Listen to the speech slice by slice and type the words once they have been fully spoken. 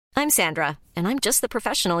I'm Sandra, and I'm just the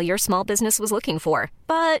professional your small business was looking for.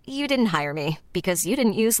 But you didn't hire me because you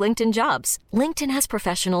didn't use LinkedIn Jobs. LinkedIn has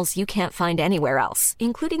professionals you can't find anywhere else,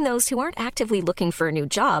 including those who aren't actively looking for a new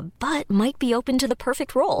job, but might be open to the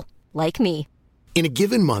perfect role, like me. In a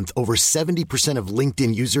given month, over 70% of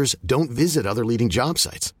LinkedIn users don't visit other leading job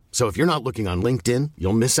sites. So if you're not looking on LinkedIn,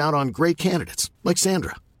 you'll miss out on great candidates like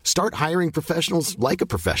Sandra. Start hiring professionals like a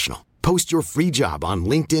professional. Post your free job on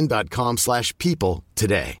linkedin.com/people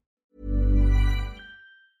today.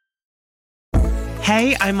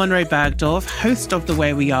 Hey, I'm Monroe Bergdorf, host of The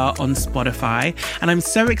Way We Are on Spotify, and I'm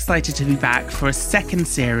so excited to be back for a second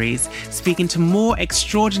series, speaking to more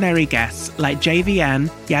extraordinary guests like JVN,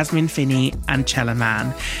 Yasmin Finney, and Chella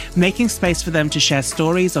Man, making space for them to share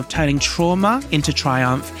stories of turning trauma into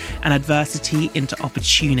triumph and adversity into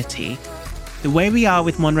opportunity. The Way We Are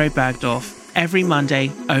with Monroe Bergdorf, every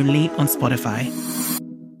Monday, only on Spotify.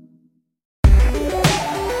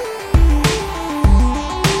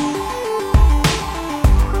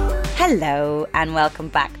 Hello and welcome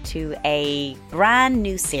back to a brand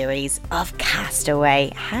new series of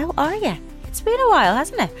Castaway. How are you? It's been a while,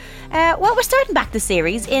 hasn't it? Well, we're starting back the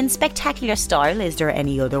series in spectacular style. Is there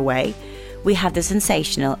any other way? We have the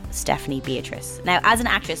sensational Stephanie Beatrice. Now, as an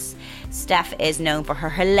actress, Steph is known for her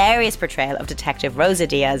hilarious portrayal of Detective Rosa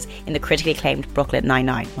Diaz in the critically acclaimed Brooklyn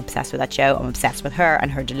Nine-Nine. I'm obsessed with that show. I'm obsessed with her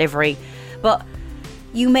and her delivery. But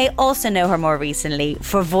you may also know her more recently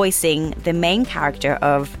for voicing the main character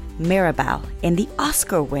of Mirabelle in the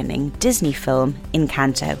Oscar-winning Disney film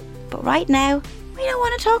Encanto. But right now, we don't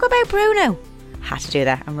want to talk about Bruno. Had to do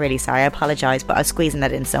that. I'm really sorry. I apologise, but I was squeezing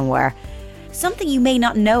that in somewhere. Something you may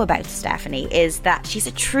not know about Stephanie is that she's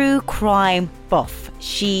a true crime buff.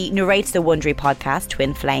 She narrates the Wondery podcast,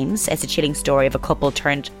 Twin Flames. It's a chilling story of a couple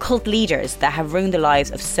turned cult leaders that have ruined the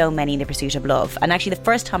lives of so many in the pursuit of love. And actually, the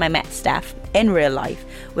first time I met Steph in real life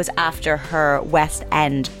was after her West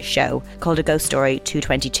End show called A Ghost Story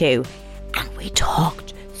 222. And we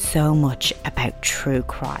talked so much about true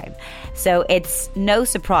crime. So it's no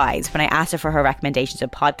surprise when I asked her for her recommendations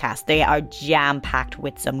of podcasts. They are jam-packed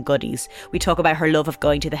with some goodies. We talk about her love of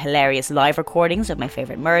going to the hilarious live recordings of My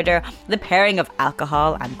Favourite Murder, the pairing of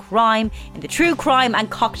alcohol and crime in the True Crime and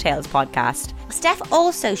Cocktails podcast. Steph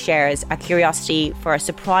also shares a curiosity for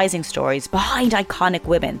surprising stories behind iconic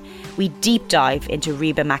women. We deep dive into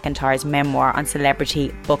Reba McEntire's memoir on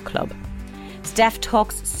Celebrity Book Club. Steph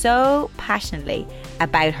talks so passionately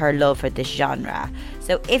about her love for this genre.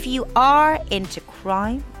 So if you are into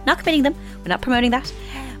crime, not committing them, we're not promoting that,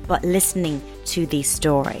 but listening to these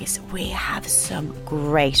stories, we have some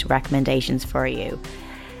great recommendations for you.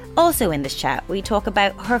 Also in this chat, we talk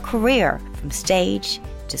about her career from stage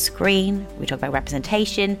to screen. We talk about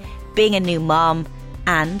representation, being a new mom,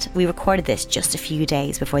 and we recorded this just a few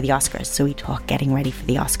days before the Oscars, so we talk getting ready for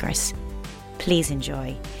the Oscars. Please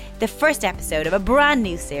enjoy the first episode of a brand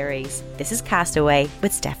new series. This is Castaway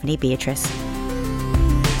with Stephanie Beatrice.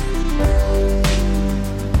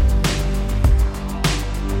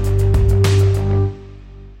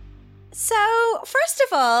 So, first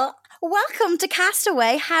of all, welcome to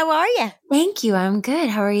Castaway. How are you? Thank you. I'm good.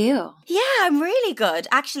 How are you? Yeah, I'm really good.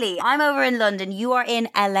 Actually, I'm over in London. You are in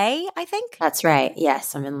LA, I think? That's right.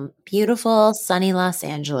 Yes, I'm in beautiful, sunny Los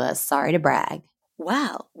Angeles. Sorry to brag.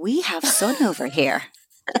 Well, we have sun over here.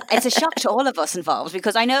 It's a shock to all of us involved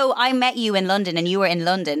because I know I met you in London and you were in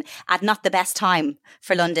London at not the best time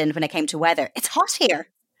for London when it came to weather. It's hot here.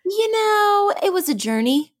 You know, it was a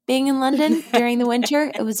journey being in London during the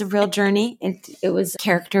winter. It was a real journey. It was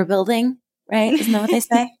character building, right? Isn't that what they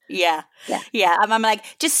say? Yeah. I'm like,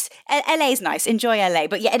 just LA's nice. Enjoy LA.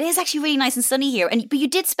 But yeah, it is actually really nice and sunny here. But you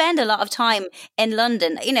did spend a lot of time in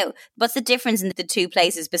London. You know, what's the difference in the two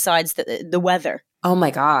places besides the weather? Oh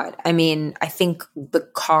my God. I mean, I think the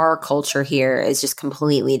car culture here is just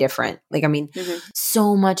completely different. Like, I mean,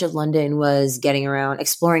 so much of London was getting around,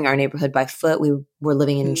 exploring our neighborhood by foot. We were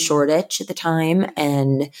living in Shoreditch at the time.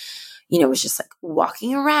 And, you know, it was just like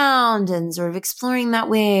walking around and sort of exploring that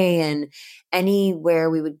way. And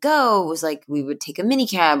anywhere we would go was like we would take a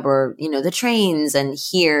minicab or, you know, the trains. And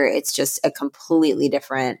here it's just a completely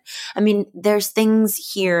different. I mean, there's things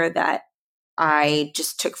here that I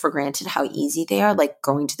just took for granted how easy they are, like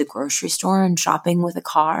going to the grocery store and shopping with a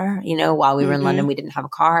car. You know, while we were in London, we didn't have a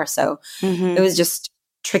car. So it was just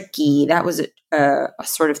tricky. That was a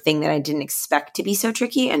sort of thing that I didn't expect to be so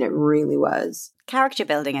tricky. And it really was. Character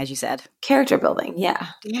building, as you said. Character building, yeah.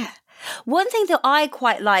 Yeah. One thing that I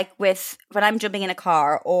quite like with when I'm jumping in a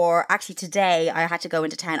car, or actually today I had to go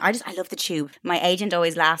into town. I love the tube. My agent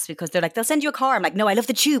always laughs because they're like, they'll send you a car. I'm like, no, I love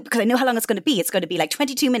the tube because I know how long it's going to be. It's going to be like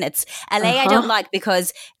 22 minutes. LA I don't like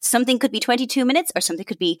because something could be 22 minutes or something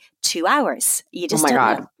could be 2 hours. You just don't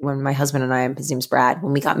know. When my husband and I, his name's Brad,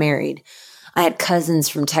 when we got married, I had cousins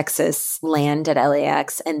from Texas land at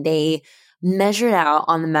LAX, and they measured out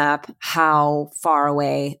on the map how far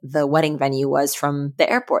away the wedding venue was from the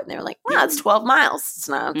airport. And they were like, wow, it's 12 miles. It's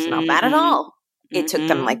not bad at all. It took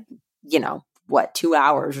them 2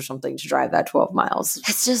 hours or something to drive that 12 miles.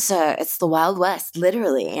 It's just, it's the Wild West,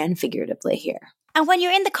 literally and figuratively here. And when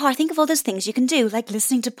you're in the car, think of all those things you can do, like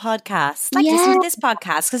listening to podcasts, like listening to this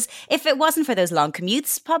podcast. Because if it wasn't for those long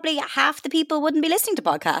commutes, probably half the people wouldn't be listening to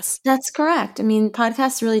podcasts. That's correct. I mean,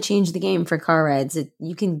 podcasts really changed the game for car rides.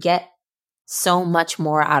 You can get so much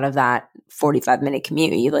more out of that 45-minute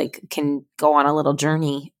commute. You can go on a little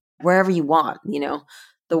journey wherever you want.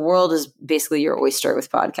 The world is basically your oyster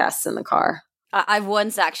with podcasts in the car. I've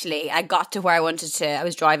once I got to where I wanted to. I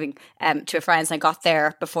was driving to a friend's and I got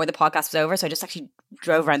there before the podcast was over. So I just actually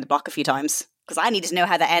drove around the block a few times because I needed to know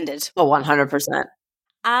how that ended. Oh, 100%.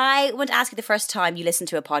 I want to ask you the first time you listened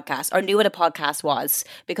to a podcast or knew what a podcast was,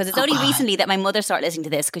 because it's only recently that my mother started listening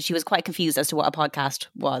to this because she was quite confused as to what a podcast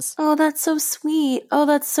was. Oh, that's so sweet. Oh,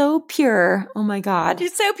 that's so pure. Oh my God.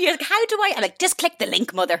 It's so pure. Like, how do I? I'm like, just click the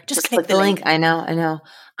link, mother. Just click the link. I know.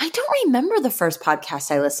 I don't remember the first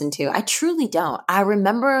podcast I listened to. I truly don't. I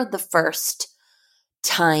remember the first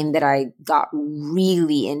time that I got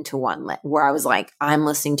really into one where I was like, I'm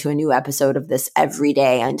listening to a new episode of this every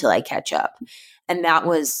day until I catch up. And that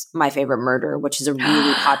was My Favorite Murder, which is a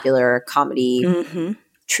really popular comedy,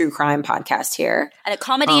 true crime podcast here. And a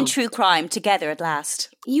comedy and true crime together at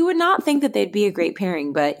last. You would not think that they'd be a great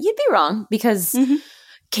pairing, but you'd be wrong because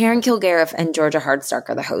Karen Kilgariff and Georgia Hardstark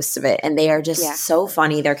are the hosts of it. And they are just so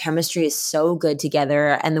funny. Their chemistry is so good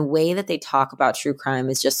together. And the way that they talk about true crime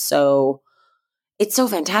is just it's so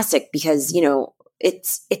fantastic because,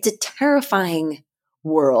 it's a terrifying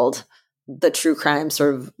world, the true crime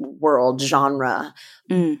sort of world genre.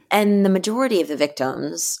 And the majority of the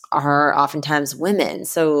victims are oftentimes women.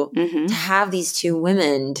 So to have these two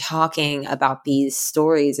women talking about these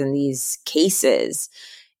stories and these cases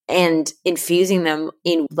and infusing them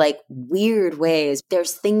in weird ways,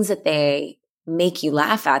 there's things that they make you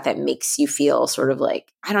laugh at that makes you feel sort of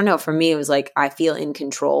I don't know, for me it was I feel in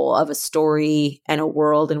control of a story and a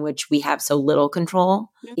world in which we have so little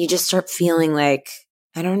control. You just start feeling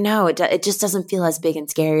I don't know. It just doesn't feel as big and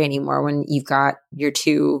scary anymore when you've got your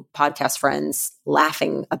two podcast friends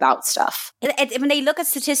laughing about stuff. When they look at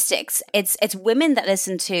statistics, it's women that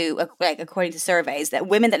listen to, according to surveys, that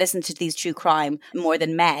women that listen to these true crime more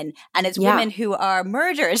than men. And it's women who are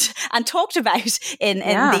murdered and talked about in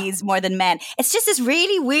these more than men. It's just this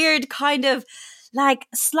really weird kind of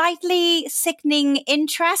slightly sickening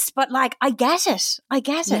interest, but I get it.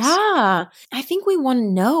 Yeah. I think we want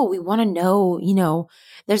to know,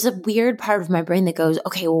 there's a weird part of my brain that goes,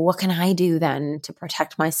 okay, well, what can I do then to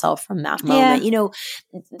protect myself from that moment?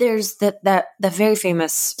 There's the very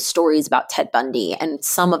famous stories about Ted Bundy. And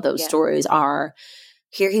some of those stories are,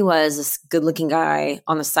 here he was, this good looking guy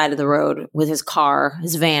on the side of the road with his car,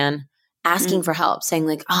 his van, asking for help,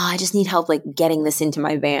 saying I just need help getting this into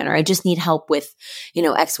my van, or I just need help with,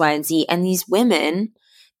 X, Y, and Z. And these women,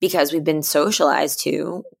 because we've been socialized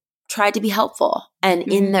to, tried to be helpful. And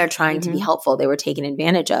in their trying to be helpful, they were taken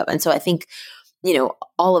advantage of. And so I think,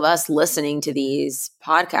 all of us listening to these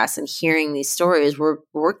podcasts and hearing these stories, we're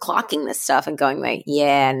clocking this stuff and going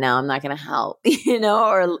no, I'm not going to help,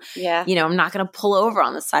 I'm not going to pull over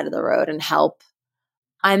on the side of the road and help.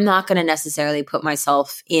 I'm not going to necessarily put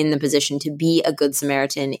myself in the position to be a good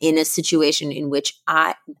Samaritan in a situation in which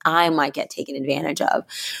I might get taken advantage of.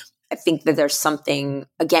 I think that there's something,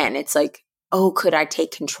 again, it's could I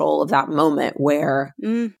take control of that moment where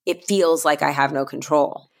it feels like I have no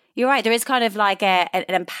control? You're right. There is kind of an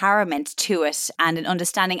empowerment to it and an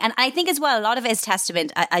understanding. And I think as well, a lot of it is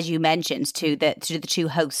testament, as you mentioned, to the two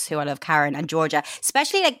hosts who I love, Karen and Georgia.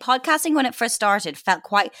 Especially podcasting when it first started felt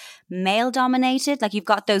quite male dominated. You've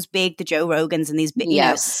got the Joe Rogans and these big,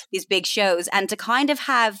 these big shows. And to kind of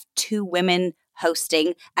have two women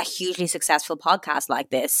hosting a hugely successful podcast like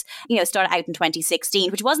this, started out in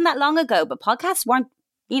 2016, which wasn't that long ago, but podcasts weren't,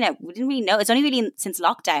 we didn't really know. It's only really since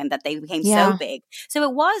lockdown that they became so big. So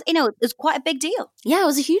it was, it was quite a big deal. Yeah, it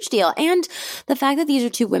was a huge deal. And the fact that these are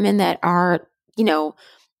two women that are,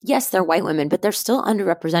 yes, they're white women, but they're still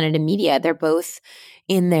underrepresented in media. They're both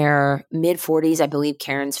in their mid 40s. I believe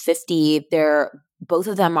Karen's 50. Both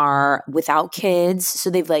of them are without kids. So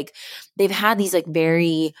they've had these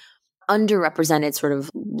very underrepresented sort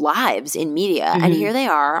of lives in media. And here they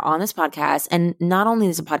are on this podcast. And not only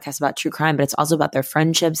is it a podcast about true crime, but it's also about their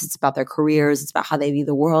friendships. It's about their careers. It's about how they view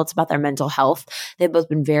the world. It's about their mental health. They've both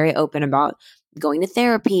been very open about going to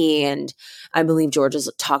therapy. And I believe George has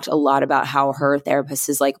talked a lot about how her therapist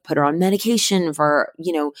has like put her on medication for,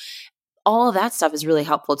 you know, all of that stuff is really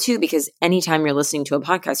helpful too, because anytime you're listening to a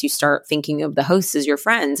podcast, you start thinking of the hosts as your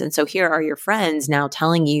friends. And so here are your friends now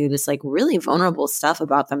telling you this like really vulnerable stuff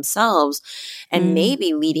about themselves and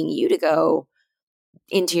maybe leading you to go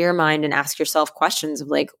into your mind and ask yourself questions of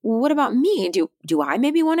like, what about me? Do I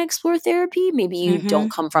maybe want to explore therapy? Maybe you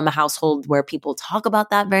don't come from a household where people talk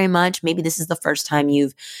about that very much. Maybe this is the first time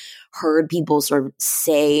you've heard people sort of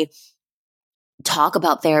talk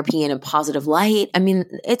about therapy in a positive light. I mean,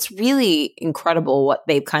 it's really incredible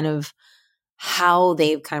how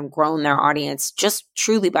they've kind of grown their audience just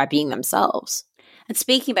truly by being themselves. And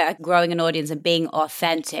speaking about growing an audience and being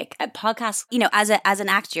authentic, a podcast, you know, as an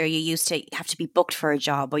actor, you used to have to be booked for a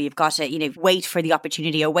job, or you've got to, you know, wait for the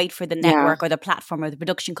opportunity or wait for the network or the platform or the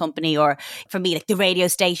production company, or for me, like the radio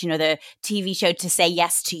station or the TV show to say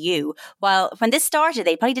yes to you. Well, when this started,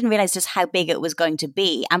 they probably didn't realize just how big it was going to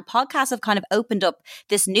be. And podcasts have kind of opened up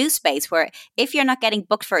this new space where if you're not getting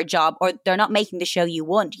booked for a job or they're not making the show you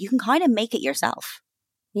want, you can kind of make it yourself.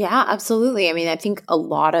 Yeah, absolutely. I mean, I think a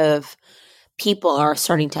lot of people are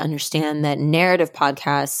starting to understand that narrative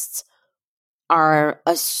podcasts are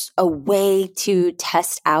a way to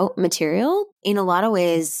test out material. In a lot of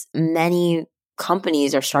ways, many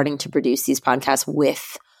companies are starting to produce these podcasts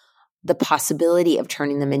with the possibility of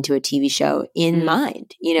turning them into a TV show in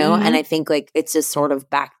mind, you know? And I think like it's a sort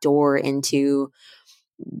of backdoor into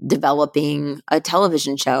developing a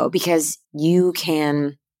television show, because you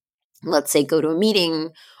can, let's say, go to a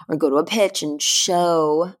meeting or go to a pitch and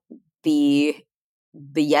show the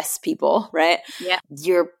yes people, right? Yeah.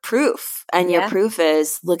 Your proof. And your proof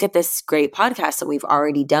is, look at this great podcast that we've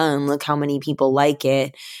already done. Look how many people like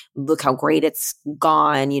it. Look how great it's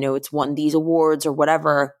gone. You know, it's won these awards or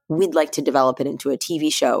whatever. We'd like to develop it into a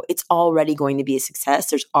TV show. It's already going to be a success.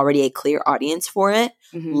 There's already a clear audience for it.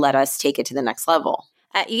 Let us take it to the next level.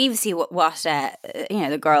 You even see what you know,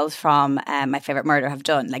 the girls from My Favorite Murder have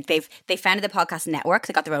done. Like they founded the podcast network.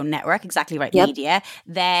 They got their own network, Exactly Right Media.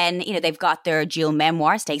 Then, you know, they've got their dual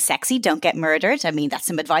memoir, Stay Sexy, Don't Get Murdered. I mean, that's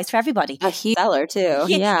some advice for everybody. A huge seller too.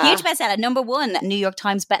 Yeah. Huge bestseller, #1 New York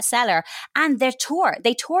Times bestseller. And their tour,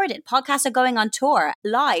 they toured it. Podcasts are going on tour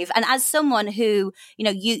live. And as someone who, you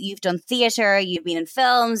know, you've done theater, you've been in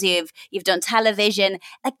films, you've done television,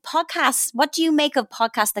 like podcasts, what do you make of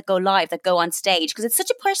podcasts that go live, that go on stage? Because it's such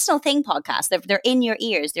a personal thing, podcast. They're in your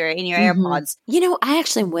ears. They're in your AirPods. You know, I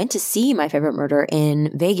actually went to see My Favorite Murder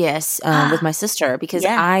in Vegas with my sister, because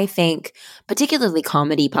I think particularly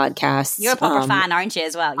comedy podcasts. You're a proper fan, aren't you,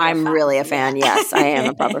 as well? I'm really a fan. Yes, I am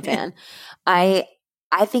a proper fan. I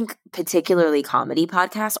think particularly comedy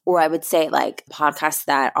podcasts, or I would say like podcasts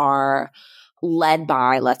that are led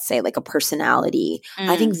by, let's say, like a personality.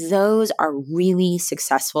 I think those are really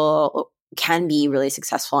successful, can be really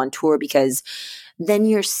successful on tour, because then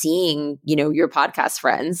you're seeing, you know, your podcast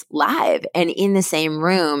friends live and in the same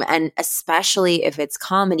room. And especially if it's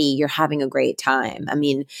comedy, you're having a great time. I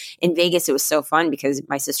mean, in Vegas, it was so fun because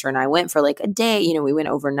my sister and I went for like a day. You know, we went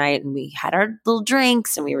overnight and we had our little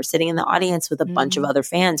drinks and we were sitting in the audience with a bunch of other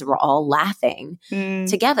fans, and we're all laughing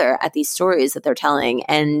together at these stories that they're telling.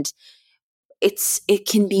 And it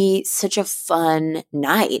can be such a fun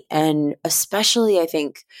night. And especially, I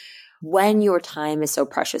think, when your time is so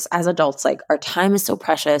precious as adults, like our time is so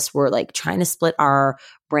precious, we're like trying to split our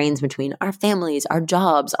brains between our families, our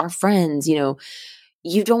jobs, our friends, you know,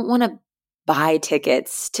 you don't want to buy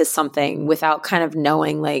tickets to something without kind of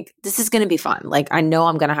knowing like, this is going to be fun. Like, I know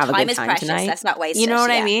I'm going to have a good time tonight. Let's not waste it. You know what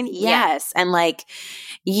I mean? Yes. And like,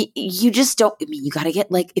 you just don't, I mean, you got to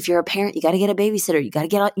get, like, if you're a parent, you got to get a babysitter. You got to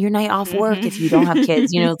get your night off work if you don't have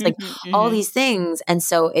kids, you know, it's like all these things. And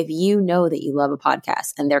so if you know that you love a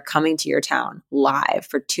podcast and they're coming to your town live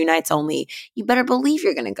for 2 nights only, you better believe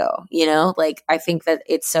you're going to go, you know, like, I think that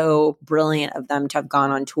it's so brilliant of them to have gone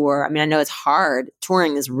on tour. I mean, I know it's hard.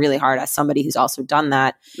 Touring is really hard as somebody who's also done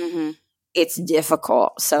that. It's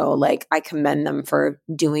difficult. So like, I commend them for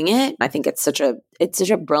doing it. I think it's such a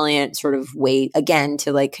brilliant sort of way, again,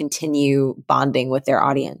 to like continue bonding with their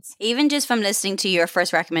audience. Even just from listening to your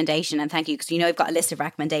first recommendation, and thank you, because you know, I've got a list of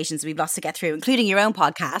recommendations we've lots to get through, including your own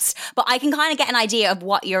podcast, but I can kind of get an idea of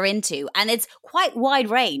what you're into. And it's quite wide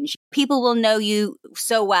range. People will know you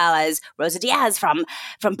so well as Rosa Diaz from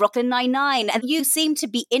Brooklyn Nine-Nine. And you seem to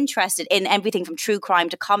be interested in everything from true crime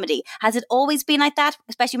to comedy. Has it always been like that,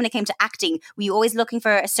 especially when it came to acting? acting? Were you always looking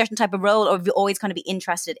for a certain type of role, or were you always kind of be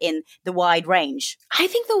interested in the wide range? I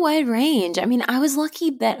think the wide range. I mean, I was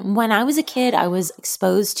lucky that when I was a kid, I was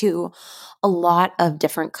exposed to a lot of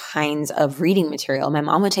different kinds of reading material. My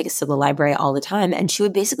mom would take us to the library all the time, and she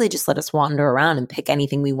would basically just let us wander around and pick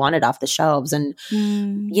anything we wanted off the shelves. And,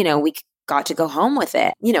 you know, we got to go home with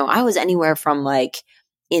it. You know, I was anywhere from like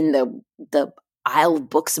in the aisle of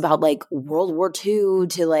books about like World War II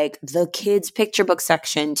to like the kids picture book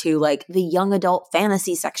section to like the young adult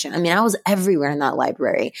fantasy section. I mean, I was everywhere in that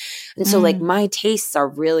library. And so like my tastes are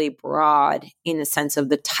really broad in the sense of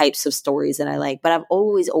the types of stories that I like, but I've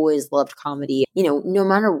always loved comedy. You know, no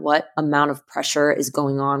matter what amount of pressure is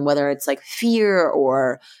going on, whether it's like fear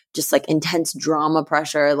or just like intense drama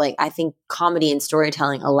pressure, like I think comedy and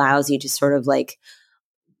storytelling allows you to sort of like,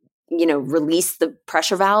 you know, release the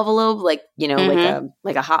pressure valve a little, like, you know,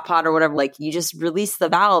 like a hot pot or whatever. Like you just release the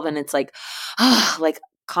valve and it's like, like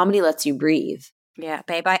comedy lets you breathe. Yeah,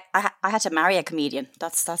 babe, I had to marry a comedian.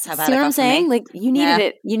 That's how bad See it what got I'm saying? for me. Like you needed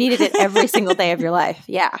it. You needed it every single day of your life.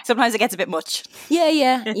 Yeah. Sometimes it gets a bit much.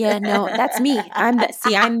 Yeah. No, that's me. I'm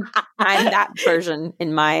that version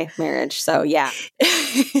in my marriage. So yeah.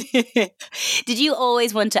 Did you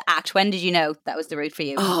always want to act? When did you know that was the route for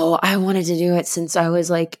you? Oh, I wanted to do it since I was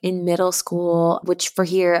like in middle school, which for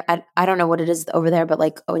here, I don't know what it is over there, but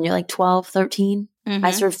like when you're like 12, 13,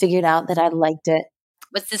 I sort of figured out that I liked it.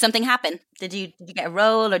 But did something happen? Did you get a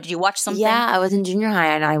role, or did you watch something? Yeah, I was in junior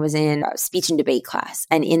high and I was in speech and debate class.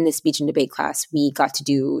 And in the speech and debate class, we got to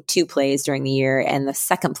do 2 plays during the year. And the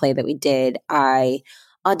second play that we did, I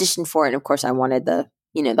auditioned for it. And of course, I wanted the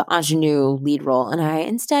ingenue lead role. And I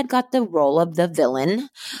instead got the role of the villain.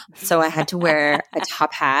 So I had to wear a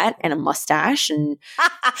top hat and a mustache and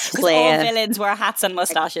play. All villains wear hats and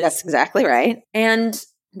mustaches. That's exactly right. And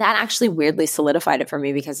that actually weirdly solidified it for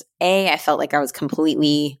me because I felt like I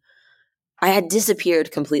had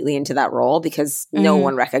disappeared completely into that role because no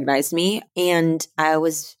one recognized me. And I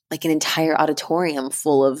was like an entire auditorium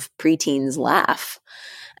full of preteens laugh.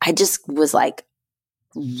 I just was like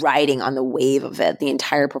riding on the wave of it, the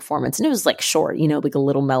entire performance. And it was like short, you know, like a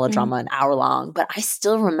little melodrama, an hour long. But I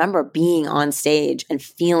still remember being on stage and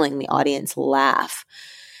feeling the audience laugh.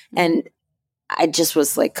 And I just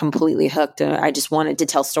was like completely hooked. I just wanted to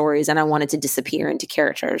tell stories and I wanted to disappear into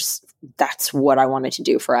characters. That's what I wanted to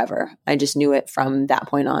do forever. I just knew it from that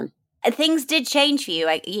point on. Things did change for you.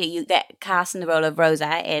 Like you get cast in the role of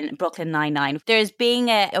Rosa in Brooklyn Nine-Nine. There's being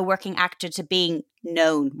a working actor to being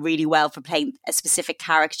known really well for playing a specific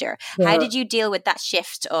character. Yeah. How did you deal with that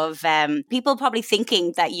shift of people probably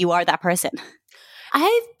thinking that you are that person?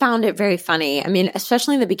 I found it very funny. I mean,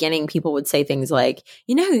 especially in the beginning, people would say things like,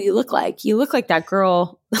 you know who you look like? You look like that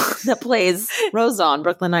girl that plays Rosa on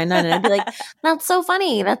Brooklyn Nine-Nine. And I'd be like, that's so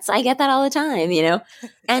funny. I get that all the time, you know?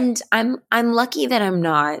 And I'm lucky that I'm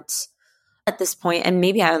not at this point, and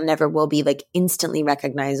maybe I never will be like instantly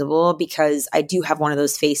recognizable because I do have one of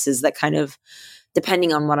those faces that kind of,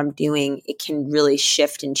 depending on what I'm doing, it can really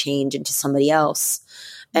shift and change into somebody else.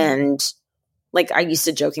 And like I used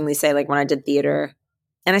to jokingly say, like when I did theater,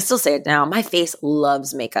 and I still say it now, my face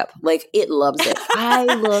loves makeup. Like it loves it. I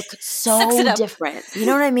look so different. You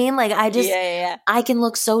know what I mean? Like I just, I can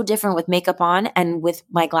look so different with makeup on and with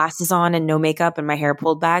my glasses on and no makeup and my hair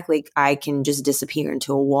pulled back. Like I can just disappear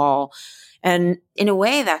into a wall. And in a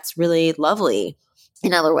way that's really lovely.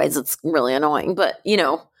 In other ways, it's really annoying. But, you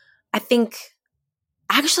know, I think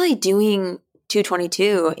actually doing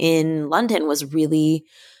 222 in London was really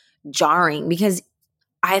jarring because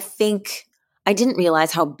I think I didn't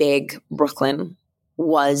realize how big Brooklyn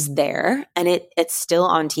was there. And it's still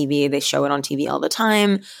on TV. They show it on TV all the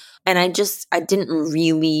time. And I didn't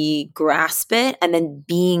really grasp it. And then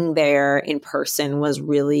being there in person was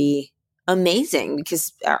really amazing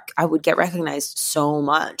because I would get recognized so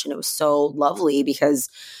much. And it was so lovely because,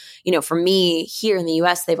 you know, for me here in the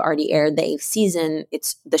US, they've already aired the 8th season.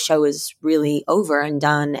 The show is really over and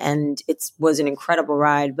done. And it was an incredible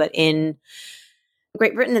ride. But in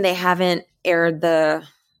Great Britain, they haven't aired the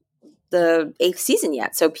 8th season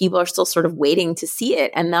yet. So people are still sort of waiting to see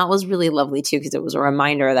it. And that was really lovely too, because it was a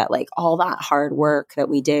reminder that like all that hard work that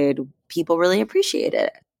we did, people really appreciated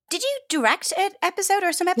it. Did you direct an episode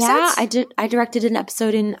or some episodes? Yeah, I did. I directed an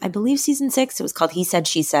episode in, I believe, season 6. It was called He Said,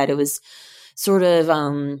 She Said. It was sort of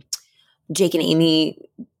Jake and Amy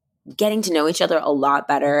getting to know each other a lot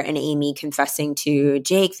better, and Amy confessing to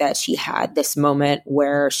Jake that she had this moment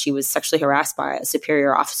where she was sexually harassed by a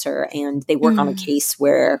superior officer, and they work on a case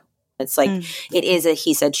where it's like it is a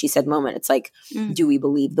he said, she said moment. It's like, do we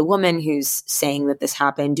believe the woman who's saying that this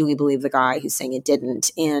happened? Do we believe the guy who's saying it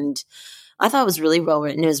didn't? And I thought it was really well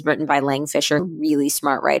written. It was written by Lang Fisher, really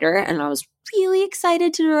smart writer, and I was really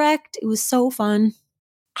excited to direct. It was so fun.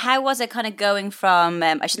 How was it kind of going from,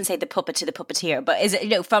 I shouldn't say the puppet to the puppeteer, but is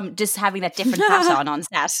it, from just having that different hat on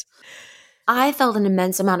set? I felt an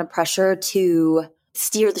immense amount of pressure to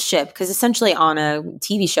steer the ship, because essentially on a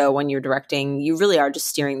TV show, when you're directing, you really are just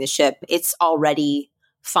steering the ship. It's already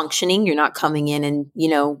functioning. You're not coming in and,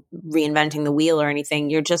 reinventing the wheel or anything.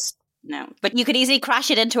 You're just... No. But you could easily crash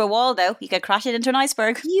it into a wall, though. You could crash it into an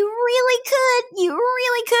iceberg. You really could. You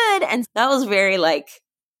really could. And that was very,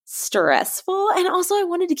 stressful. And also I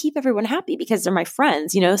wanted to keep everyone happy because they're my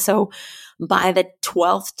friends, so by the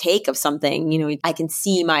 12th take of something, I can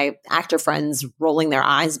see my actor friends rolling their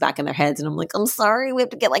eyes back in their heads, and I'm like, I'm sorry, we have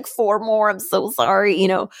to get 4 more, I'm so sorry,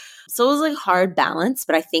 so it was a hard balance,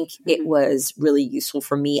 but I think it was really useful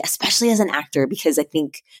for me, especially as an actor, because I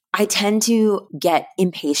think I tend to get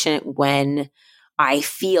impatient when I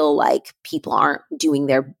feel like people aren't doing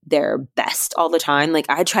their best all the time.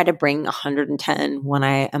 I try to bring 110 when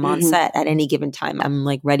I am on set at any given time. I'm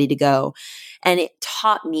ready to go. And it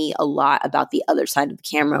taught me a lot about the other side of the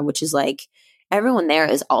camera, which is everyone there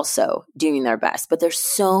is also doing their best, but there's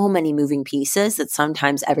so many moving pieces that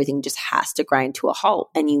sometimes everything just has to grind to a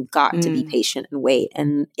halt, and you've got to be patient and wait.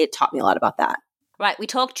 And it taught me a lot about that. Right, we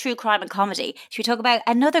talked true crime and comedy. Should we talk about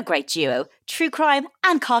another great duo, true crime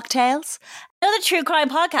and cocktails? Another true crime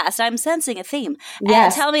podcast. I'm sensing a theme.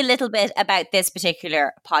 Yes. Tell me a little bit about this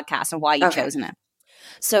particular podcast and why you've chosen it.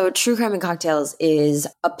 So True Crime and Cocktails is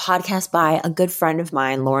a podcast by a good friend of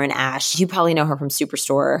mine, Lauren Ash. You probably know her from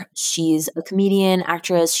Superstore. She's a comedian,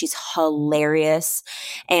 actress. She's hilarious.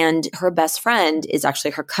 And her best friend is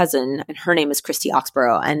actually her cousin, and her name is Christy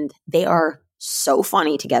Oxborough. And they are so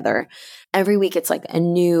funny together. Every week it's a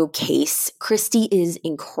new case. Christy is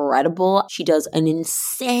incredible. She does an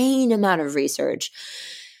insane amount of research.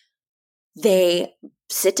 They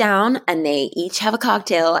sit down and they each have a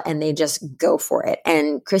cocktail and they just go for it.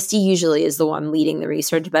 And Christy usually is the one leading the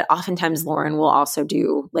research, but oftentimes Lauren will also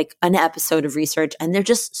do an episode of research, and they're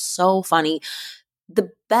just so funny.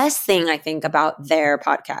 The best thing I think about their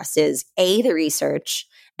podcast is A, the research,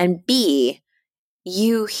 and B,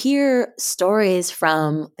 you hear stories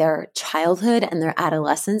from their childhood and their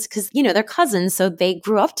adolescence, because, they're cousins, so they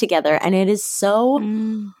grew up together, and it is so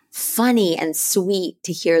funny and sweet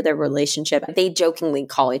to hear their relationship. They jokingly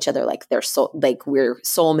call each other we're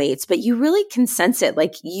soulmates, but you really can sense it.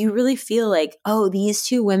 You really feel oh, these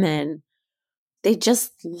two women, they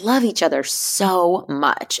just love each other so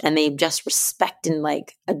much, and they just respect and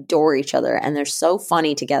adore each other, and they're so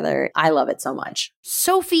funny together. I love it so much.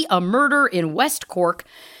 Sophie, a Murder in West Cork.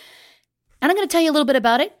 And I'm going to tell you a little bit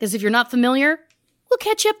about it, because if you're not familiar, we'll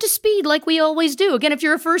catch you up to speed like we always do. Again, if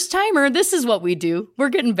you're a first-timer, this is what we do. We're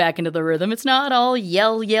getting back into the rhythm. It's not all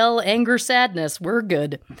yell, anger, sadness. We're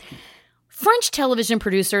good. French television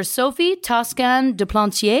producer Sophie Toscan de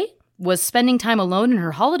Plantier was spending time alone in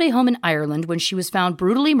her holiday home in Ireland when she was found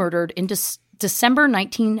brutally murdered in December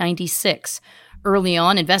 1996. Early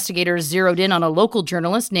on, investigators zeroed in on a local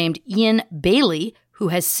journalist named Ian Bailey, who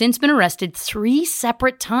has since been arrested 3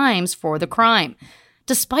 separate times for the crime.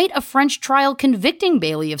 Despite a French trial convicting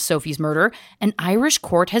Bailey of Sophie's murder, an Irish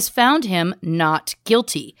court has found him not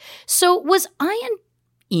guilty. So was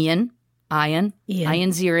Ian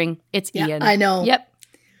Ziering. It's Ian. I know. Yep.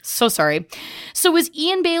 So sorry. So was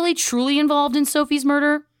Ian Bailey truly involved in Sophie's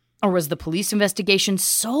murder? Or was the police investigation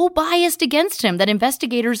so biased against him that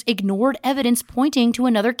investigators ignored evidence pointing to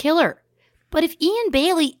another killer? But if Ian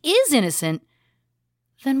Bailey is innocent,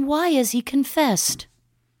 then why has he confessed?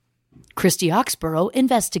 Christy Oxborough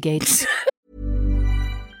investigates.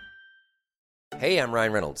 Hey, I'm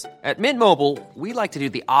Ryan Reynolds. At Mint Mobile, we like to do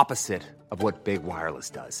the opposite of what Big Wireless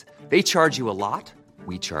does. They charge you a lot.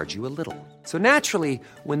 We charge you a little. So naturally,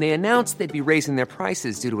 when they announced they'd be raising their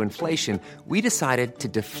prices due to inflation, we decided to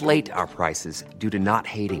deflate our prices due to not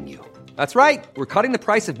hating you. That's right. We're cutting the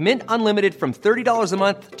price of Mint Unlimited from $30 a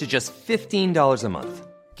month to just $15 a month.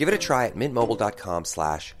 Give it a try at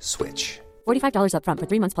mintmobile.com/switch. $45 up front for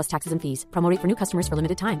 3 months plus taxes and fees. Promo rate for new customers for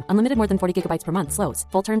limited time. Unlimited more than 40 gigabytes per month. Slows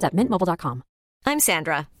full terms at mintmobile.com. I'm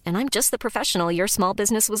Sandra, and I'm just the professional your small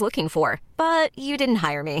business was looking for. But you didn't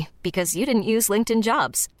hire me because you didn't use LinkedIn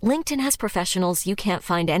Jobs. LinkedIn has professionals you can't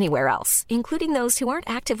find anywhere else, including those who aren't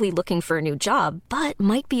actively looking for a new job, but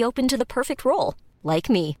might be open to the perfect role, like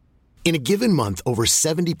me. In a given month, over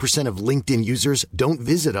 70% of LinkedIn users don't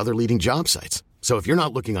visit other leading job sites. So if you're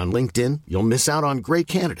not looking on LinkedIn, you'll miss out on great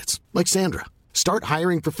candidates like Sandra. Start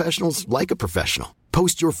hiring professionals like a professional.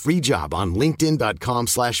 Post your free job on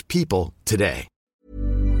linkedin.com/people today.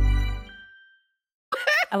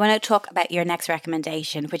 I want to talk about your next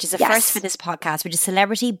recommendation, which is a first for this podcast, which is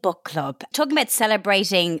Celebrity Book Club. Talking about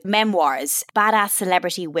celebrating memoirs, badass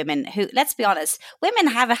celebrity women who, let's be honest, women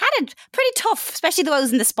have had it pretty tough, especially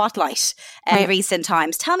those in the spotlight in recent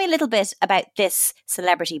times. Tell me a little bit about this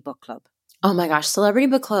Celebrity Book Club. Oh my gosh, Celebrity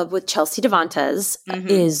Book Club with Chelsea Devantez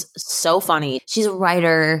is so funny. She's a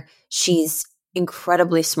writer. She's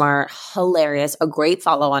incredibly smart, hilarious, a great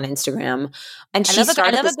follow on Instagram. And I love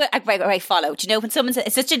a great follow. Do you know when someone says,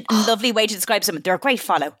 it's such a lovely way to describe someone. They're a great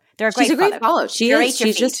follow. She's a great follow.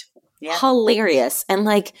 She's just hilarious. And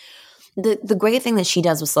like the great thing that she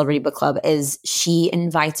does with Celebrity Book Club is she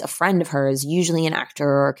invites a friend of hers, usually an actor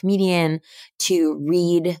or a comedian, to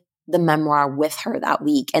read the memoir with her that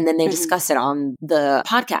week. And then they discuss it on the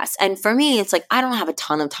podcast. And for me, it's like, I don't have a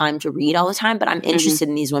ton of time to read all the time, but I'm interested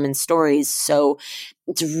in these women's stories. So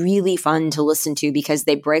it's really fun to listen to because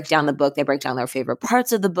they break down the book, they break down their favorite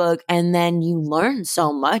parts of the book. And then you learn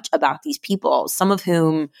so much about these people, some of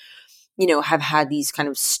whom, you know, have had these kind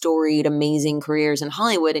of storied, amazing careers in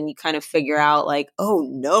Hollywood. And you kind of figure out like, oh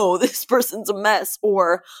no, this person's a mess.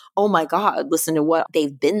 Or, oh my God, listen to what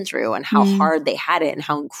they've been through and how hard they had it and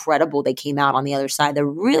how incredible they came out on the other side. They're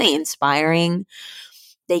really inspiring.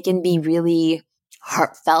 They can be really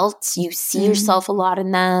heartfelt. You see yourself a lot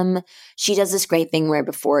in them. She does this great thing where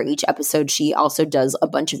before each episode, she also does a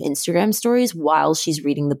bunch of Instagram stories while she's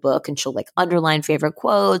reading the book, and she'll like underline favorite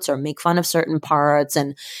quotes or make fun of certain parts.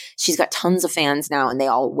 And she's got tons of fans now, and they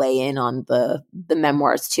all weigh in on the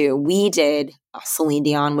memoirs too. We did Celine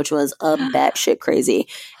Dion, which was a batshit crazy.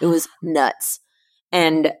 It was nuts.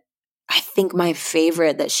 And I think my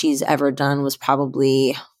favorite that she's ever done was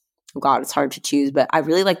probably, oh God, it's hard to choose, but I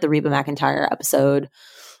really like the Reba McEntire episode.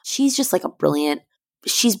 She's just like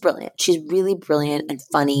she's brilliant. She's really brilliant and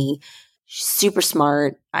funny. She's super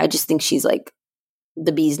smart. I just think she's like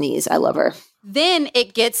the bee's knees. I love her. Then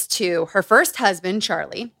it gets to her first husband,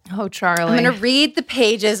 Charlie. Oh, Charlie. I'm going to read the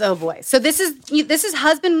pages. Oh boy. So this is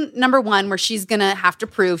husband number 1, where she's going to have to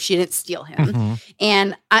prove she didn't steal him.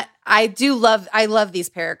 And I love these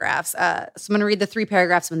paragraphs. So I'm going to read the 3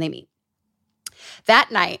 paragraphs when they meet.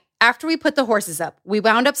 That night, after we put the horses up, we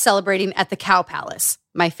wound up celebrating at the Cow Palace,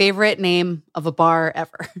 my favorite name of a bar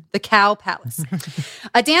ever, the Cow Palace,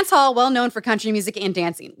 a dance hall well known for country music and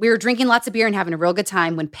dancing. We were drinking lots of beer and having a real good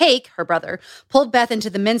time when Paik, her brother, pulled Beth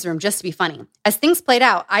into the men's room just to be funny. As things played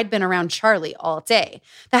out, I'd been around Charlie all day.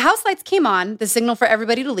 The house lights came on, the signal for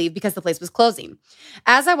everybody to leave because the place was closing.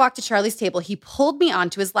 As I walked to Charlie's table, he pulled me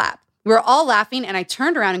onto his lap. We were all laughing, and I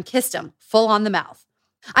turned around and kissed him, full on the mouth.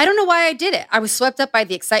 I don't know why I did it. I was swept up by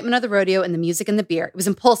the excitement of the rodeo and the music and the beer. It was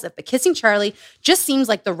impulsive, but kissing Charlie just seems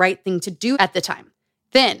like the right thing to do at the time.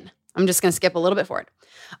 Then, I'm just going to skip a little bit forward.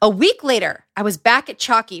 A week later, I was back at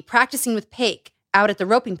Chalky practicing with Paik out at the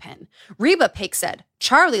roping pen. Reba, Paik said,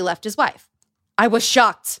 Charlie left his wife. I was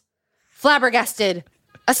shocked, flabbergasted,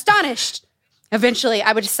 astonished. Eventually,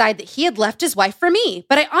 I would decide that he had left his wife for me,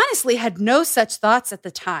 but I honestly had no such thoughts at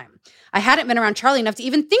the time. I hadn't been around Charlie enough to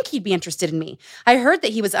even think he'd be interested in me. I heard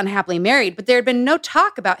that he was unhappily married, but there had been no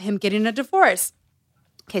talk about him getting a divorce.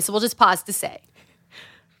 Okay, so we'll just pause to say.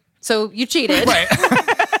 So you cheated. Right.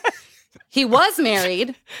 He was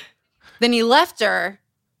married. Then he left her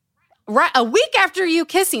right a week after you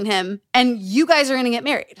kissing him, and you guys are going to get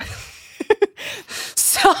married.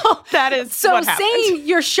 So that is so what happened. Saying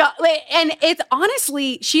you're shocked, and it's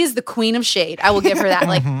honestly, she is the queen of shade. I will give her that.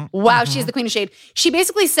 Like, wow, she is the queen of shade. She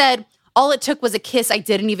basically said, all it took was a kiss I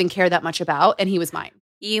didn't even care that much about, and he was mine.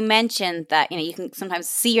 You mentioned that, you can sometimes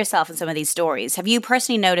see yourself in some of these stories. Have you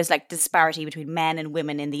personally noticed like disparity between men and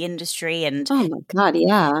women in the industry? And oh my God,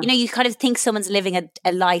 yeah. You kind of think someone's living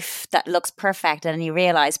a life that looks perfect, and you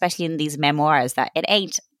realize, especially in these memoirs, that it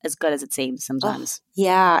ain't as good as it seems sometimes.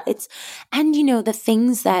 Yeah, and the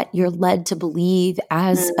things that you're led to believe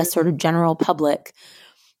as a sort of general public.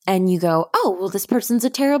 And you go, oh, well, this person's a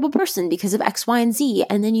terrible person because of X, Y, and Z.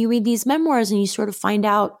 And then you read these memoirs and you sort of find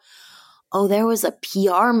out, oh, there was a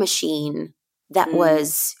PR machine that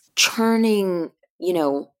was churning,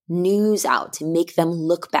 news out to make them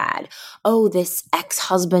look bad. Oh, this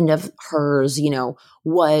ex-husband of hers,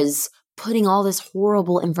 was putting all this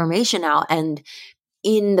horrible information out. And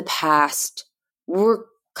in the past, we're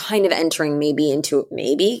kind of entering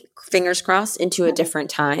maybe, fingers crossed, into a different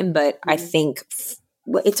time. But I think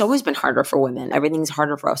it's always been harder for women. Everything's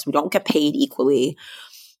harder for us. We don't get paid equally.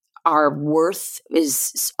 Our worth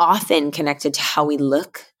is often connected to how we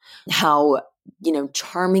look, how,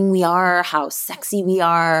 charming we are, how sexy we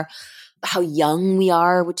are, how young we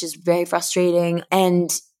are, which is very frustrating.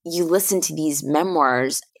 And you listen to these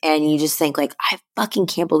memoirs and you just think like, I fucking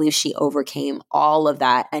can't believe she overcame all of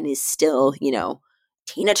that and is still,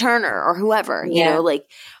 Tina Turner or whoever, you know,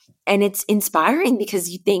 like, and it's inspiring because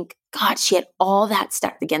you think, God, she had all that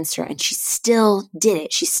stacked against her and she still did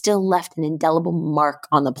it. She still left an indelible mark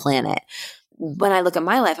on the planet. When I look at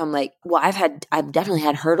my life, I'm like, well, I've definitely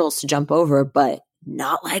had hurdles to jump over, but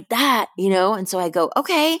not like that, you know? And so I go,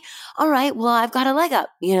 okay, all right, well, I've got a leg up,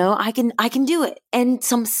 you know, I can do it. And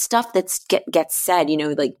some stuff that's gets said, you know,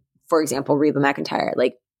 like, for example, Reba McEntire,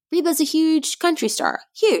 like, Reba's a huge country star,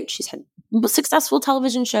 huge. She's had successful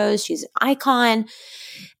television shows. She's an icon.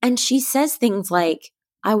 And she says things like,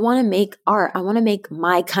 I want to make art. I want to make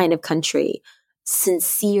my kind of country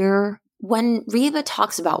sincere. When Reba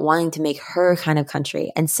talks about wanting to make her kind of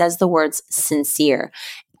country and says the words sincere,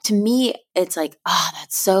 to me, it's like, oh,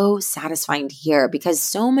 that's so satisfying to hear, because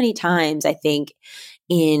so many times I think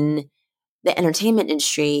in the entertainment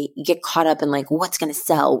industry, you get caught up in like, what's going to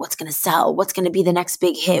sell? What's going to sell? What's going to be the next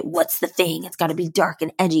big hit? What's the thing? It's got to be dark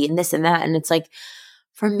and edgy and this and that. And it's like,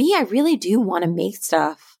 for me, I really do want to make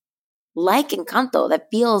stuff like Encanto that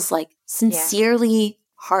feels like sincerely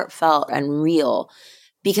heartfelt and real,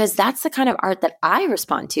 because that's the kind of art that I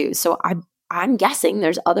respond to. So I'm guessing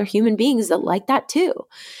there's other human beings that like that too,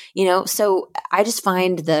 you know? So I just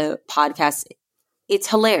find the podcast, it's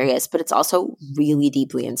hilarious, but it's also really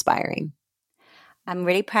deeply inspiring. I'm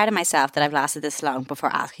really proud of myself that I've lasted this long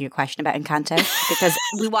before asking you a question about Encanto, because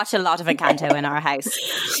we watch a lot of Encanto in our house.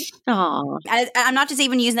 Aww. I'm not just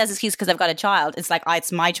even using that as an excuse because I've got a child. It's like,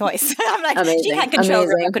 it's my choice. I'm like, Amazing. she can't control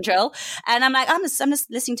remote control. And I'm like, I'm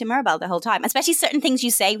just listening to Mirabelle the whole time, especially certain things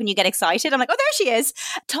you say when you get excited. I'm like, oh, there she is.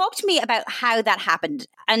 Talk to me about how that happened.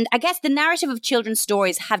 And I guess the narrative of children's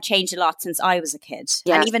stories have changed a lot since I was a kid.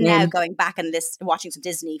 Yes, and even now going back and watching some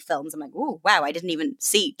Disney films, I'm like, oh, wow, I didn't even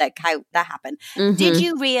see like how that happened. Mm-hmm. Did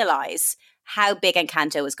you realize how big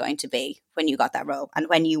Encanto was going to be when you got that role and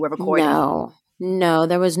when you were recording? No,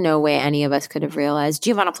 there was no way any of us could have realized.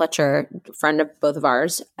 Giovanna Fletcher, a friend of both of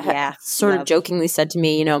ours, sort of jokingly said to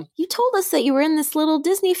me, you know, you told us that you were in this little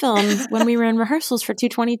Disney film when we were in rehearsals for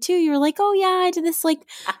 222. You were like, oh yeah, I did this like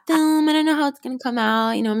film. I don't know how it's going to come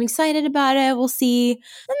out. You know, I'm excited about it. We'll see. And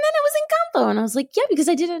then it was Encanto. And I was like, yeah, because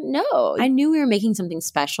I didn't know. I knew we were making something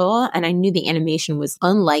special, and I knew the animation was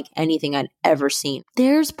unlike anything I'd ever seen.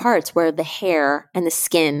 There's parts where the hair and the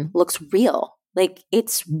skin looks real. Like,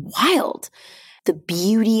 it's wild. The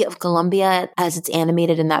beauty of Colombia as it's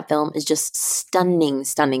animated in that film is just stunning,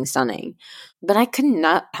 stunning, stunning. But I could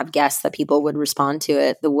not have guessed that people would respond to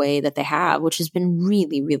it the way that they have, which has been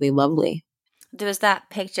really, really lovely. There was that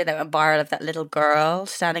picture that went viral of that little girl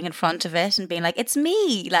standing in front of it and being like, it's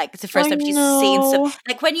me. Like, it's the first time she's seen something.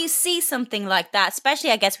 Like, when you see something like that, especially,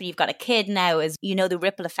 I guess, when you've got a kid now, is you know the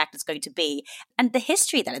ripple effect it's going to be and the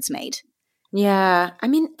history that it's made. Yeah. I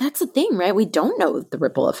mean, that's the thing, right? We don't know what the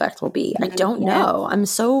ripple effect will be. I don't know. I'm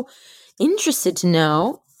so interested to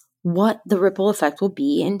know what the ripple effect will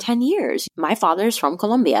be in 10 years. My father's from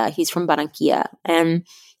Colombia. He's from Barranquilla. And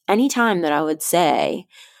anytime that I would say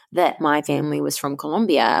that my family was from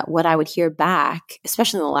Colombia, what I would hear back,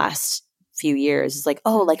 especially in the last few years, is like,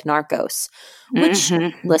 oh, like Narcos. Which,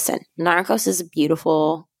 listen, Narcos is a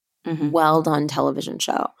beautiful, well-done television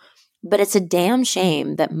show. But it's a damn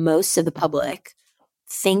shame that most of the public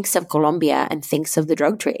thinks of Colombia and thinks of the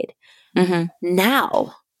drug trade.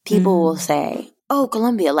 Now, people will say, oh,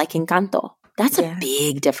 Colombia, like Encanto. That's a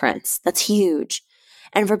big difference. That's huge.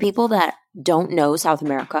 And for people that don't know South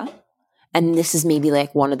America, and this is maybe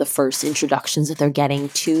like one of the first introductions that they're getting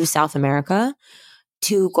to South America,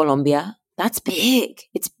 to Colombia, that's big.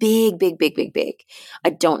 It's big, big, big, big, big. I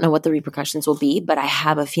don't know what the repercussions will be, but I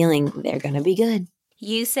have a feeling they're going to be good.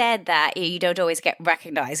 You said that you don't always get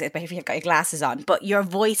recognized if you've got your glasses on, but your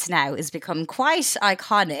voice now has become quite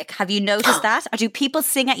iconic. Have you noticed that? Or do people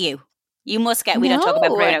sing at you? You must get, we don't talk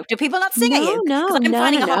about Bruno. Do people not sing at you? No, I'm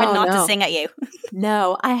finding it hard not to sing at you.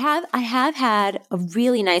 No, I have had a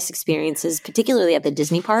really nice experiences, particularly at the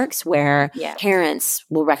Disney parks, where parents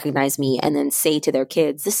will recognize me and then say to their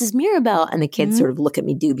kids, this is Mirabelle. And the kids sort of look at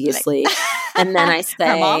me dubiously. And then I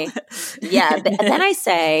say, and then I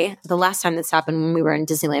say, the last time this happened when we were in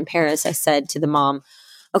Disneyland Paris, I said to the mom,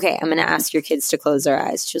 okay, I'm going to ask your kids to close their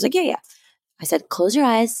eyes. She was like, yeah. I said, close your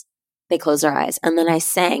eyes. They closed their eyes. And then I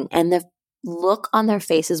sang, and the look on their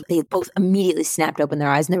faces, they both immediately snapped open their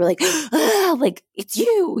eyes and they were like, ah, like, it's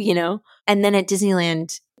you, you know? And then at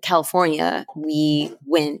Disneyland California, we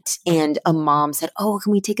went and a mom said, oh,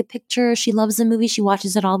 can we take a picture? She loves the movie. She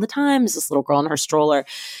watches it all the time. There's this little girl in her stroller.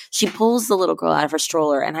 She pulls the little girl out of her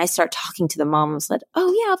stroller and I start talking to the mom and said,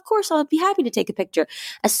 oh yeah, of course, I'll be happy to take a picture.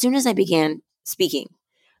 As soon as I began speaking,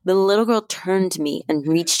 the little girl turned to me and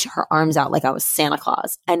reached her arms out like I was Santa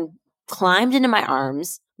Claus and climbed into my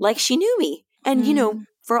arms like she knew me. And, you know,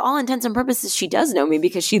 for all intents and purposes, she does know me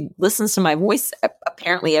because she listens to my voice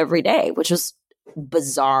apparently every day, which was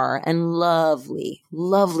bizarre and lovely,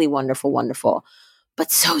 lovely, wonderful, wonderful, but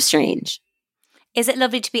so strange. Is it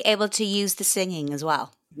lovely to be able to use the singing as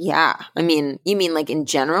well? Yeah. I mean, you mean like in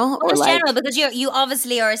general? Well, or like general, because you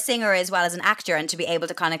obviously are a singer as well as an actor, and to be able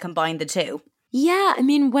to kind of combine the two. Yeah. I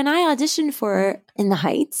mean, when I auditioned for In the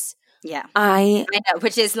Heights, yeah, I know,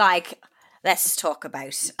 which is like, let's just talk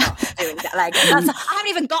about doing that. Like, I haven't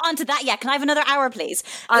even got onto that yet. Can I have another hour, please?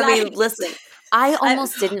 I mean, listen, I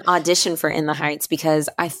almost didn't audition for In the Heights because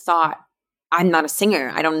I thought, I'm not a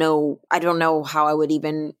singer. I don't know how I would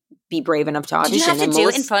even be brave enough to audition. Did you have to do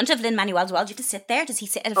it in front of Lin-Manuel as well? Did you have to sit there? Does he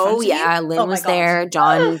sit in front of you? Oh yeah, Lin was there.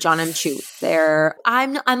 John M. Chu there.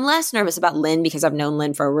 I'm less nervous about Lin because I've known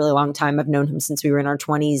Lin for a really long time. I've known him since we were in our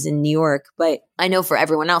 20s in New York. But I know for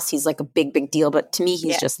everyone else, he's like a big, big deal. But to me,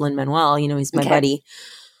 he's just Lin-Manuel. You know, he's my buddy.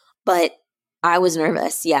 But I was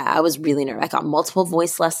nervous. Yeah, I was really nervous. I got multiple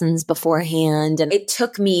voice lessons beforehand. And it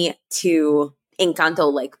took me to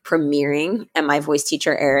Encanto like premiering, and my voice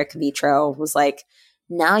teacher Eric Vitro was like,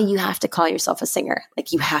 now you have to call yourself a singer.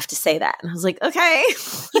 Like, you have to say that. And I was like, okay.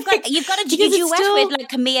 You've got to do a duet with like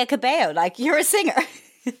Camila Cabello. Like, you're a singer.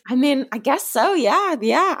 I mean, I guess so. Yeah.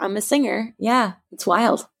 Yeah. I'm a singer. Yeah. It's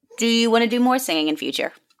wild. Do you want to do more singing in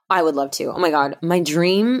future? I would love to. Oh my God. My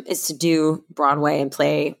dream is to do Broadway and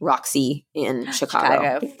play Roxy in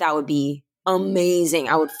Chicago. That would be amazing.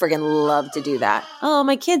 I would friggin' love to do that. Oh,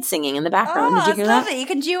 my kid's singing in the background. Did you hear that? Lovely. You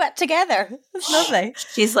can duet together. That's lovely.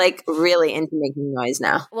 She's like really into making noise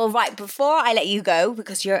now. Well, right, before I let you go,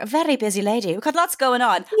 because you're a very busy lady, we've got lots going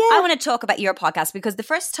on. Yeah. I want to talk about your podcast because the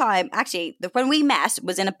first time, actually, when we met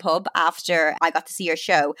was in a pub after I got to see your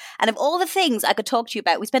show. And of all the things I could talk to you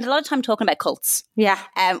about, we spent a lot of time talking about cults. Yeah.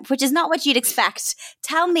 Which is not what you'd expect.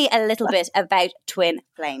 Tell me a little bit about Twin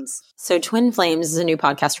Flames. So Twin Flames is a new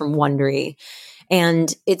podcast from Wondery.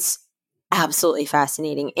 And it's absolutely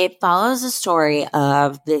fascinating. It follows the story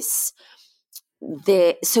of so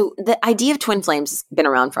the idea of twin flames has been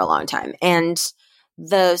around for a long time. And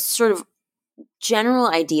the sort of general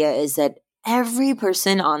idea is that every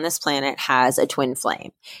person on this planet has a twin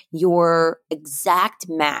flame. Your exact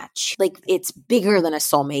match, like it's bigger than a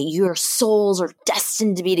soulmate. Your souls are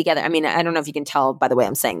destined to be together. I mean, I don't know if you can tell by the way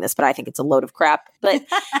I'm saying this, but I think it's a load of crap. But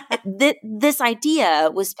this idea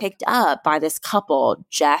was picked up by this couple,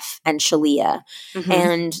 Jeff and Shalia. Mm-hmm.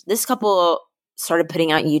 And this couple started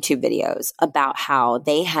putting out YouTube videos about how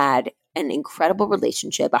they had an incredible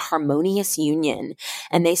relationship, a harmonious union,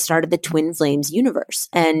 and they started the Twin Flames universe.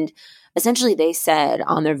 And essentially, they said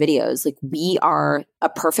on their videos, like, we are a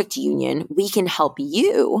perfect union. We can help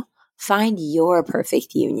you find your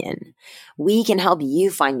perfect union. We can help you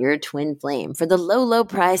find your twin flame for the low, low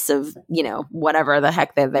price of, you know, whatever the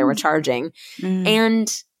heck that they were charging. Mm.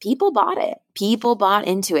 And people bought it. People bought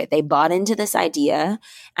into it. They bought into this idea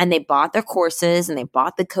and they bought their courses and they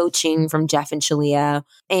bought the coaching from Jeff and Shalia.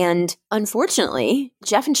 And unfortunately,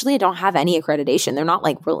 Jeff and Shalia don't have any accreditation. They're not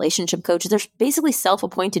like relationship coaches. They're basically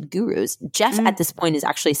self-appointed gurus. Jeff at this point is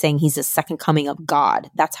actually saying he's the second coming of God.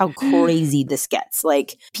 That's how crazy this gets.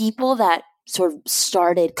 Like, people that sort of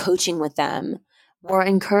started coaching with them were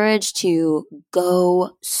encouraged to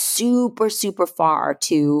go super, super far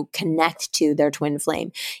to connect to their twin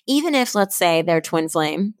flame. Even if, let's say, their twin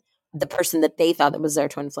flame, the person that they thought that was their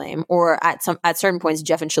twin flame, or at certain points,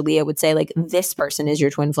 Jeff and Shalia would say, like, this person is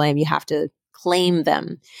your twin flame. You have to claim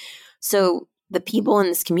them. So the people in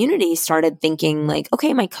this community started thinking, like,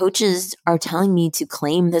 okay, my coaches are telling me to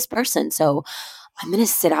claim this person. So I'm going to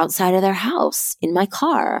sit outside of their house in my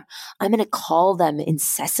car. I'm going to call them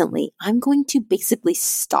incessantly. I'm going to basically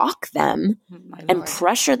stalk them and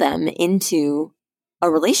pressure them into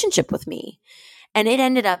a relationship with me. And it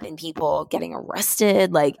ended up in people getting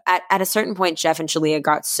arrested. Like at a certain point, Jeff and Shalia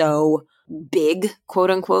got so big,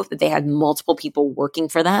 quote unquote, that they had multiple people working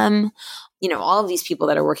for them. You know, all of these people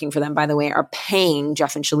that are working for them, by the way, are paying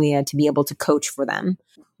Jeff and Shalia to be able to coach for them.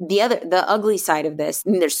 The ugly side of this, I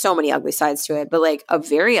mean, there's so many ugly sides to it, but like a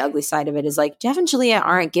very ugly side of it is like Jeff and Shalia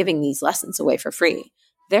aren't giving these lessons away for free.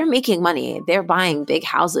 They're making money. They're buying big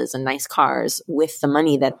houses and nice cars with the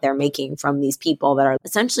money that they're making from these people that are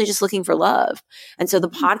essentially just looking for love. And so the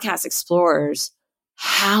podcast explores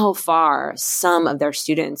how far some of their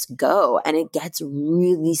students go, and it gets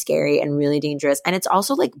really scary and really dangerous. And it's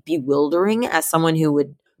also like bewildering as someone who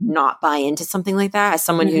would not buy into something like that, as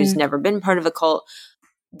someone who's never been part of a cult.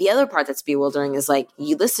 The other part that's bewildering is like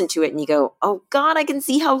you listen to it and you go, oh God, I can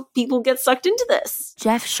see how people get sucked into this.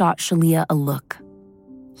 Jeff shot Shalia a look.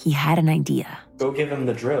 He had an idea. Go give him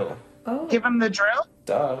the drill. Oh. Give him the drill?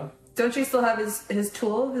 Duh. Don't you still have his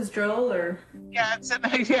tool, his drill, or? Yeah,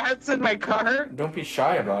 it's in my car. Don't be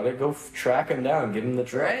shy about it. Go track him down. Give him the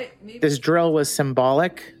drill. Right. This drill was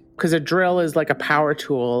symbolic because a drill is like a power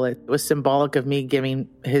tool. It was symbolic of me giving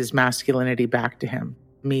his masculinity back to him,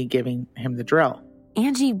 me giving him the drill.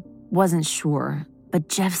 Angie wasn't sure, but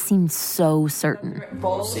Jeff seemed so certain.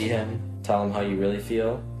 Go see him, tell him how you really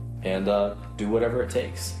feel, and do whatever it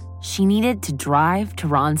takes. She needed to drive to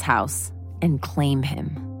Ron's house and claim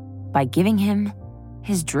him by giving him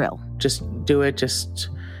his drill. Just do it. Just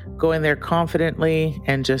go in there confidently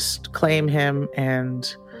and just claim him. And,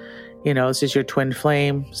 this is your twin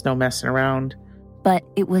flame. There's no messing around. But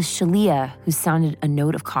it was Shalia who sounded a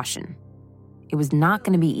note of caution. It was not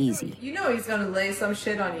going to be easy. You know he's going to lay some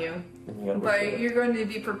shit on you. But you're going to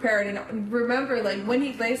be prepared. And remember, when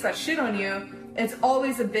he lays that shit on you, it's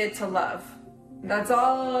always a bid to love. That's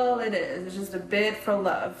all it is. It's just a bid for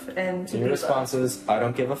love. And your response is, I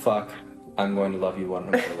don't give a fuck. I'm going to love you no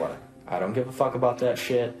matter what. I don't give a fuck about that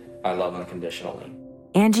shit. I love unconditionally.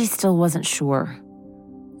 Angie still wasn't sure.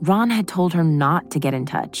 Ron had told her not to get in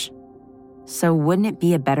touch. So wouldn't it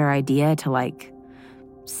be a better idea to,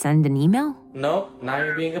 send an email? Nope, now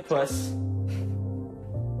you're being a puss.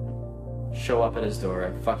 Show up at his door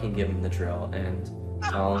and fucking give him the drill and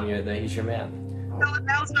tell him that he's your man. No,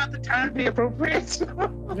 now's not the time to be appropriate.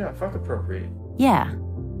 Yeah, fuck appropriate. Yeah,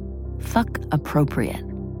 fuck appropriate.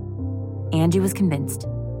 Angie was convinced.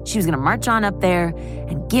 She was going to march on up there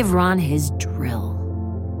and give Ron his drill.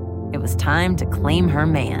 It was time to claim her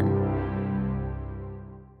man.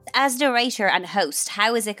 As narrator and host,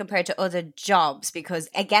 how is it compared to other jobs? Because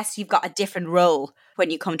I guess you've got a different role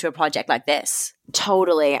when you come to a project like this.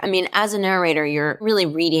 Totally. I mean, as a narrator, you're really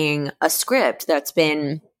reading a script that's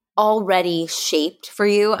been already shaped for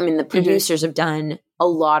you. I mean, the producers have done a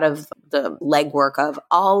lot of the legwork of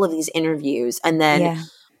all of these interviews. And then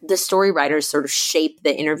the story writers sort of shape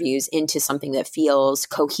the interviews into something that feels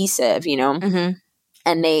cohesive,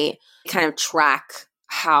 And they kind of track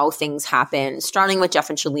how things happen, starting with Jeff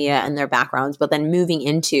and Shalia and their backgrounds, but then moving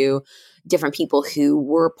into different people who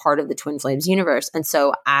were part of the Twin Flames universe. And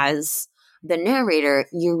so as the narrator,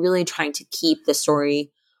 you're really trying to keep the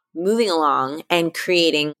story moving along and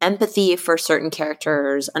creating empathy for certain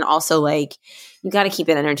characters. And also you got to keep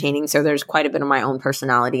it entertaining. So there's quite a bit of my own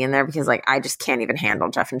personality in there because I just can't even handle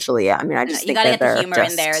Jeff and Shalia. I mean, I just think you got to get the humor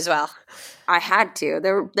in there as well. I had to.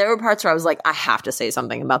 There were parts where I was like, I have to say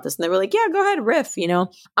something about this. And they were like, yeah, go ahead, riff,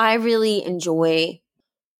 I really enjoy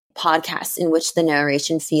podcasts in which the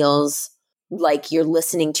narration feels like you're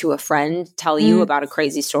listening to a friend tell you about a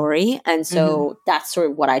crazy story. And so that's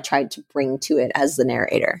sort of what I tried to bring to it as the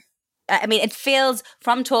narrator. I mean, it feels,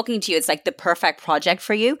 from talking to you, it's like the perfect project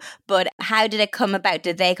for you. But how did it come about?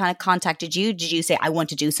 Did they kind of contacted you? Did you say, I want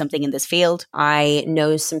to do something in this field? I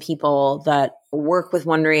know some people that work with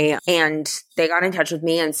Wondery, and they got in touch with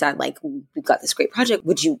me and said, we've got this great project.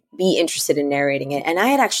 Would you be interested in narrating it? And I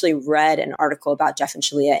had actually read an article about Jeff and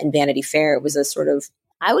Shalia in Vanity Fair. It was a sort of,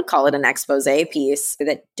 I would call it an expose piece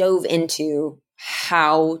that dove into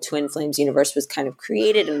how Twin Flames universe was kind of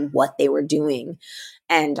created and what they were doing.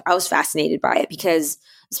 And I was fascinated by it because,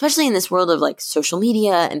 especially in this world of social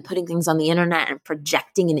media and putting things on the internet and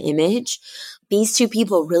projecting an image, these two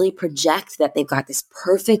people really project that they've got this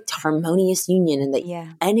perfect harmonious union and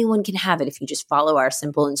that anyone can have it if you just follow our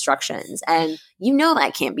simple instructions. And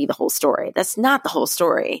that can't be the whole story. That's not the whole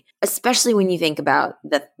story, especially when you think about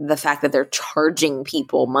the fact that they're charging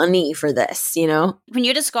people money for this, When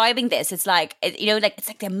you're describing this, it's it's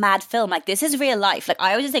like the mad film. This is real life.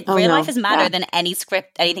 I always think real life is madder than any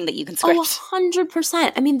script, anything that you can script.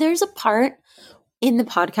 100%. I mean, there's a part in the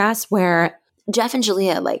podcast where Jeff and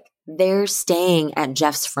Shalia, they're staying at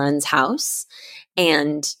Jeff's friend's house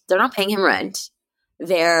and they're not paying him rent.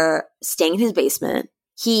 They're staying in his basement.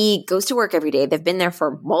 He goes to work every day. They've been there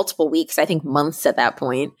for multiple weeks, I think months at that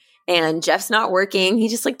point. And Jeff's not working. He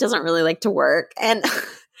just doesn't really like to work. And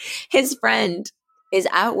his friend is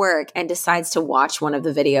at work and decides to watch one of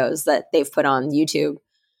the videos that they've put on YouTube.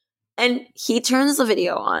 And he turns the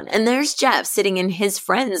video on and there's Jeff sitting in his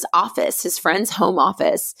friend's office, his friend's home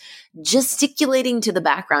office, gesticulating to the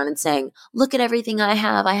background and saying, look at everything I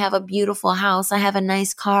have. I have a beautiful house. I have a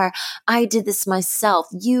nice car. I did this myself.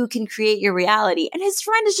 You can create your reality. And his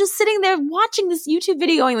friend is just sitting there watching this YouTube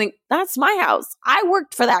video going, that's my house. I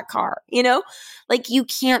worked for that car, you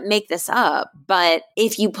can't make this up. But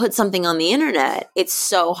if you put something on the internet, it's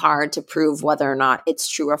so hard to prove whether or not it's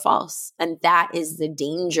true or false. And that is the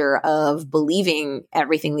danger of believing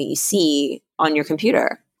everything that you see on your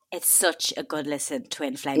computer. It's such a good listen,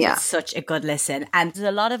 Twin Flames. Yeah. It's such a good listen. And there's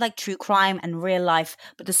a lot of like true crime and real life,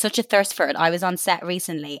 but there's such a thirst for it. I was on set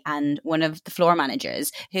recently and one of the floor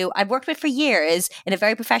managers who I've worked with for years in a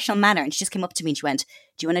very professional manner, and she just came up to me and she went,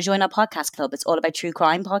 "Do you want to join our podcast club? It's all about true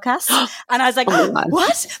crime podcasts." And I was like,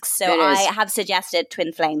 what? So I have suggested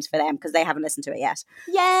Twin Flames for them because they haven't listened to it yet.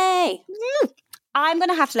 Yay! I'm going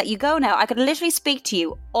to have to let you go now. I could literally speak to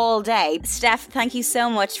you all day. Steph, thank you so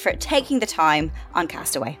much for taking the time on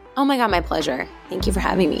Castaway. Oh my God, my pleasure. Thank you for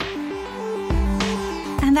having me.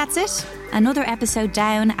 And that's it. Another episode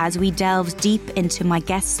down as we delve deep into my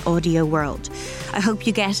guest's audio world. I hope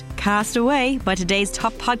you get cast away by today's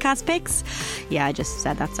top podcast picks. Yeah, I just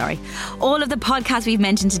said that, sorry. All of the podcasts we've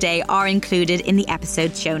mentioned today are included in the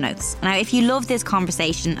episode show notes. Now, if you love this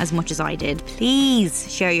conversation as much as I did, please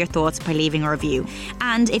share your thoughts by leaving a review.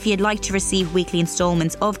 And if you'd like to receive weekly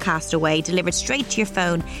installments of Castaway delivered straight to your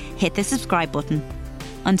phone, hit the subscribe button.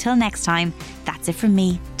 Until next time, that's it from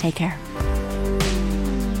me. Take care.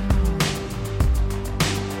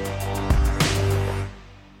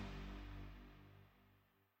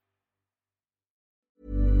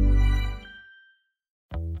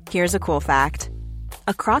 Here's a cool fact.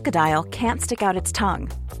 A crocodile can't stick out its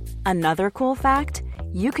tongue. Another cool fact,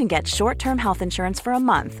 you can get short-term health insurance for a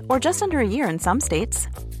month or just under a year in some states.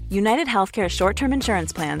 United Healthcare short-term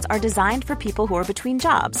insurance plans are designed for people who are between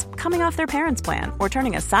jobs, coming off their parents' plan, or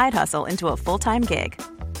turning a side hustle into a full-time gig.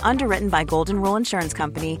 Underwritten by Golden Rule Insurance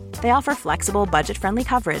Company, they offer flexible, budget-friendly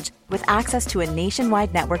coverage with access to a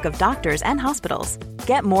nationwide network of doctors and hospitals.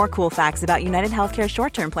 Get more cool facts about United Healthcare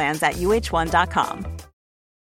short-term plans at uh1.com.